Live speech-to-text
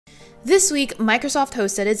This week, Microsoft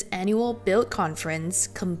hosted its annual Build conference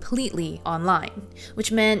completely online,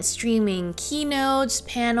 which meant streaming keynotes,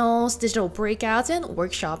 panels, digital breakouts, and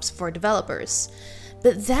workshops for developers.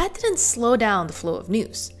 But that didn't slow down the flow of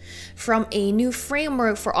news. From a new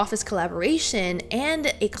framework for office collaboration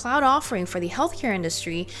and a cloud offering for the healthcare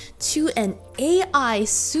industry to an AI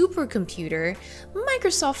supercomputer,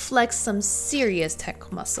 Microsoft flexed some serious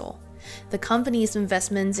tech muscle. The company's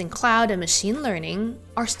investments in cloud and machine learning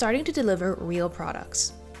are starting to deliver real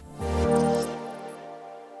products.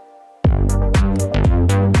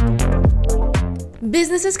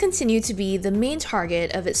 Businesses continue to be the main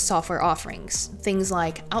target of its software offerings, things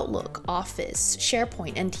like Outlook, Office,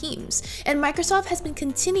 SharePoint, and Teams, and Microsoft has been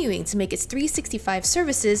continuing to make its 365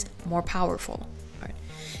 services more powerful.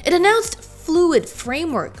 It announced Fluid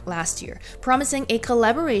Framework last year, promising a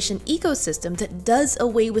collaboration ecosystem that does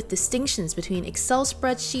away with distinctions between Excel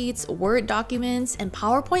spreadsheets, Word documents, and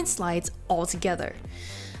PowerPoint slides altogether.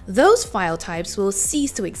 Those file types will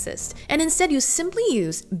cease to exist, and instead you simply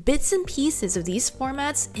use bits and pieces of these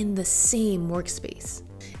formats in the same workspace.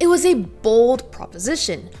 It was a bold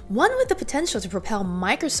proposition, one with the potential to propel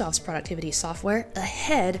Microsoft's productivity software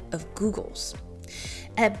ahead of Google's.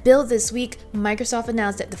 At Build this week, Microsoft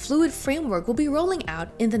announced that the Fluid Framework will be rolling out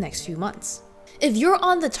in the next few months. If you're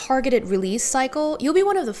on the targeted release cycle, you'll be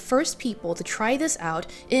one of the first people to try this out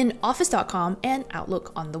in Office.com and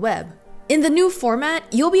Outlook on the web. In the new format,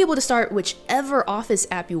 you'll be able to start whichever Office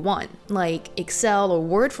app you want, like Excel or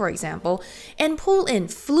Word for example, and pull in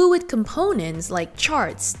fluid components like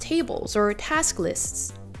charts, tables, or task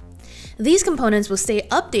lists. These components will stay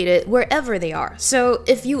updated wherever they are, so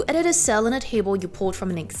if you edit a cell in a table you pulled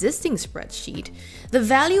from an existing spreadsheet, the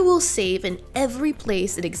value will save in every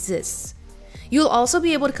place it exists. You'll also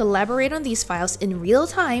be able to collaborate on these files in real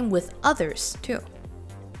time with others too.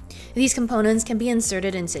 These components can be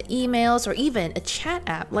inserted into emails or even a chat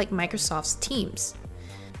app like Microsoft's Teams.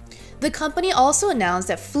 The company also announced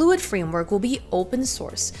that Fluid Framework will be open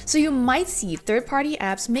source, so you might see third-party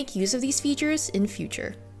apps make use of these features in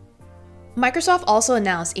future. Microsoft also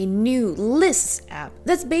announced a new Lists app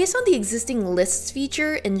that's based on the existing Lists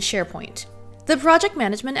feature in SharePoint. The project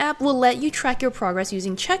management app will let you track your progress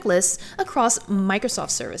using checklists across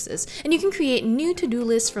Microsoft services, and you can create new to-do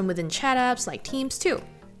lists from within chat apps like Teams too.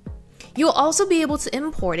 You'll also be able to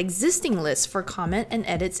import existing lists for comment and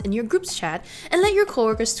edits in your group's chat and let your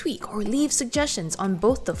coworkers tweak or leave suggestions on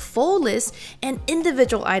both the full list and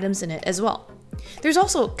individual items in it as well. There's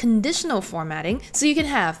also conditional formatting, so you can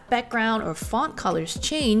have background or font colors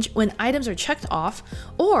change when items are checked off,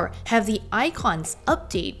 or have the icons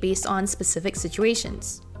update based on specific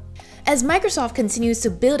situations. As Microsoft continues to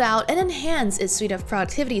build out and enhance its suite of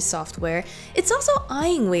productivity software, it's also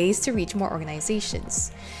eyeing ways to reach more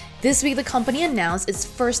organizations. This week, the company announced its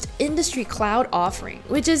first industry cloud offering,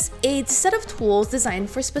 which is a set of tools designed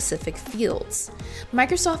for specific fields.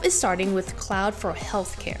 Microsoft is starting with Cloud for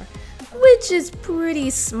Healthcare, which is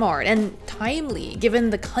pretty smart and timely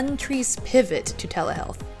given the country's pivot to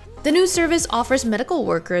telehealth. The new service offers medical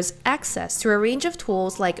workers access to a range of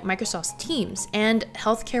tools like Microsoft's Teams and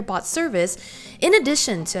Healthcare Bot Service, in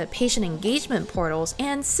addition to patient engagement portals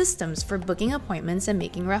and systems for booking appointments and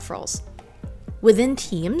making referrals. Within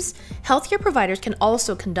Teams, healthcare providers can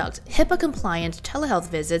also conduct HIPAA-compliant telehealth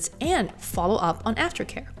visits and follow up on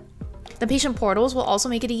aftercare. The patient portals will also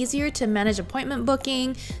make it easier to manage appointment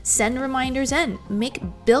booking, send reminders, and make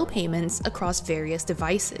bill payments across various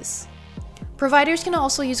devices. Providers can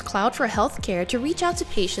also use Cloud for Healthcare to reach out to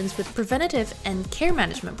patients with preventative and care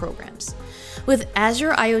management programs. With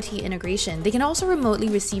Azure IoT integration, they can also remotely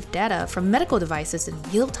receive data from medical devices in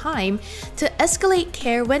real time to escalate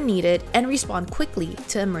care when needed and respond quickly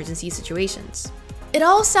to emergency situations. It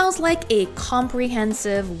all sounds like a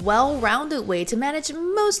comprehensive, well-rounded way to manage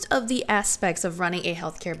most of the aspects of running a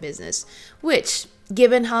healthcare business, which,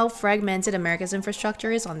 given how fragmented America's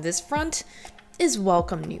infrastructure is on this front, is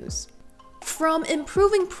welcome news. From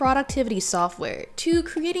improving productivity software to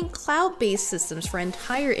creating cloud-based systems for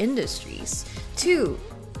entire industries to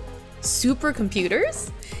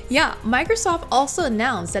supercomputers? Yeah, Microsoft also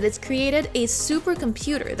announced that it's created a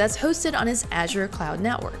supercomputer that's hosted on its Azure Cloud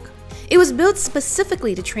network. It was built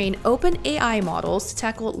specifically to train OpenAI models to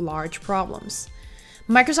tackle large problems.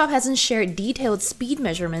 Microsoft hasn't shared detailed speed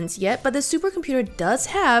measurements yet, but the supercomputer does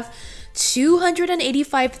have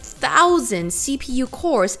 285,000 CPU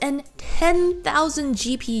cores and 10,000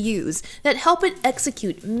 GPUs that help it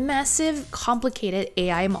execute massive, complicated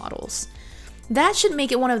AI models. That should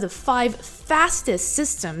make it one of the 5 fastest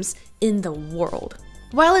systems in the world.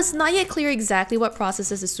 While it's not yet clear exactly what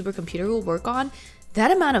processes the supercomputer will work on,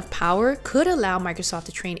 That amount of power could allow Microsoft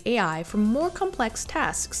to train AI for more complex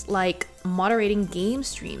tasks like moderating game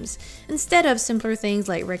streams instead of simpler things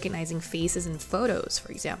like recognizing faces in photos,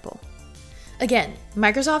 for example. Again,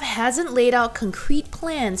 Microsoft hasn't laid out concrete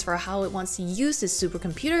plans for how it wants to use this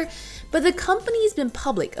supercomputer, but the company's been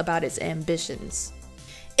public about its ambitions.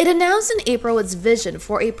 It announced in April its vision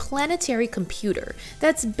for a planetary computer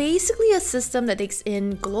that's basically a system that takes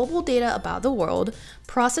in global data about the world,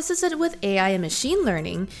 processes it with AI and machine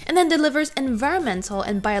learning, and then delivers environmental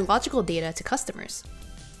and biological data to customers.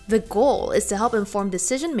 The goal is to help inform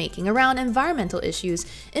decision-making around environmental issues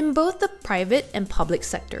in both the private and public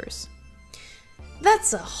sectors.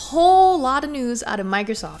 That's a whole lot of news out of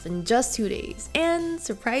Microsoft in just 2 days, and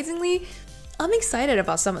surprisingly, I'm excited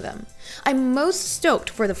about some of them. I'm most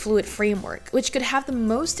stoked for the Fluid framework, which could have the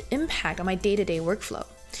most impact on my day-to-day workflow.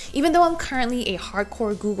 Even though I'm currently a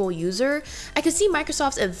hardcore Google user, I could see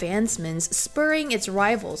Microsoft's advancements spurring its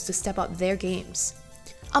rivals to step up their games.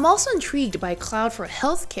 I'm also intrigued by Cloud for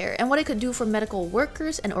healthcare and what it could do for medical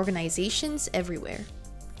workers and organizations everywhere.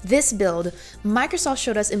 This build, Microsoft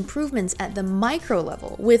showed us improvements at the micro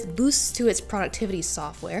level with boosts to its productivity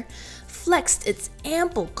software, flexed its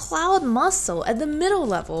ample cloud muscle at the middle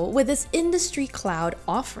level with its industry cloud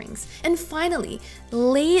offerings, and finally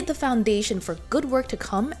laid the foundation for good work to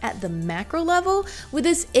come at the macro level with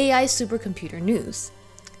its AI supercomputer news.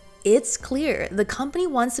 It's clear the company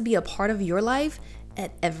wants to be a part of your life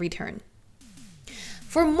at every turn.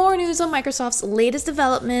 For more news on Microsoft's latest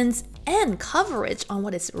developments and coverage on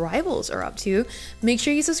what its rivals are up to, make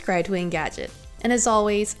sure you subscribe to Engadget. And as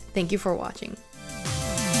always, thank you for watching.